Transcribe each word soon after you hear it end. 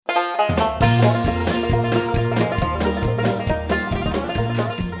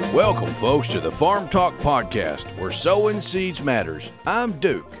Welcome, folks, to the Farm Talk Podcast, where sowing seeds matters. I'm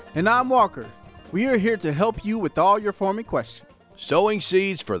Duke. And I'm Walker. We are here to help you with all your farming questions. Sowing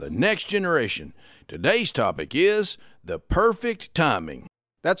seeds for the next generation. Today's topic is the perfect timing.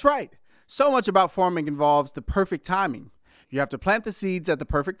 That's right. So much about farming involves the perfect timing. You have to plant the seeds at the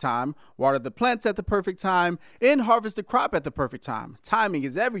perfect time, water the plants at the perfect time, and harvest the crop at the perfect time. Timing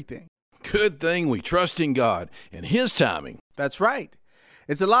is everything. Good thing we trust in God and His timing. That's right.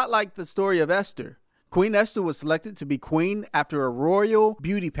 It's a lot like the story of Esther. Queen Esther was selected to be queen after a royal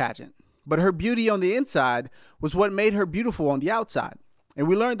beauty pageant. But her beauty on the inside was what made her beautiful on the outside. And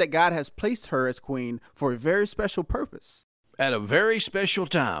we learned that God has placed her as queen for a very special purpose. At a very special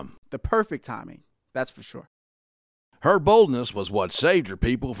time. The perfect timing, that's for sure. Her boldness was what saved her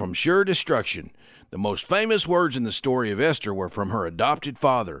people from sure destruction. The most famous words in the story of Esther were from her adopted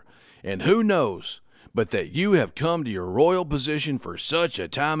father. And who knows but that you have come to your royal position for such a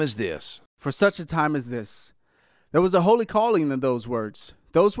time as this. For such a time as this. There was a holy calling in those words.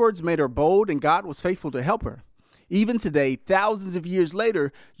 Those words made her bold, and God was faithful to help her. Even today, thousands of years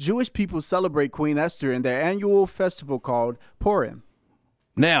later, Jewish people celebrate Queen Esther in their annual festival called Purim.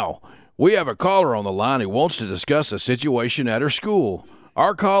 Now, we have a caller on the line who wants to discuss a situation at her school.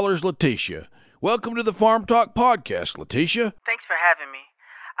 Our caller's Letitia. Welcome to the Farm Talk Podcast, Letitia. Thanks for having me.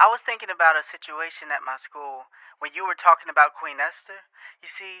 I was thinking about a situation at my school when you were talking about Queen Esther. You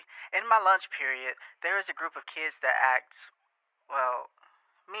see, in my lunch period, there is a group of kids that acts, well,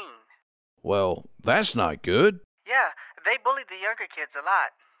 mean. Well, that's not good. Yeah, they bully the younger kids a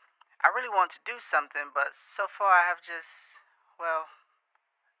lot. I really want to do something, but so far I have just, well,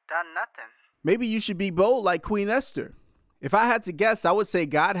 done nothing. Maybe you should be bold like Queen Esther. If I had to guess, I would say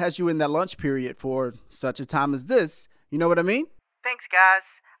God has you in that lunch period for such a time as this. You know what I mean? Thanks, guys.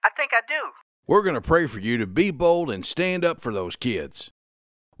 I think I do. We're going to pray for you to be bold and stand up for those kids.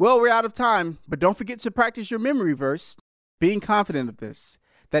 Well, we're out of time, but don't forget to practice your memory verse, being confident of this,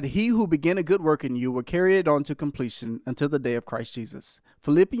 that he who began a good work in you will carry it on to completion until the day of Christ Jesus.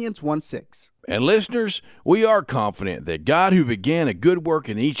 Philippians 1:6. And listeners, we are confident that God who began a good work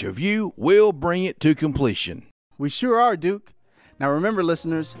in each of you will bring it to completion. We sure are, Duke. Now remember,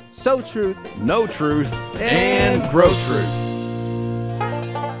 listeners, sow truth, know truth, and grow truth.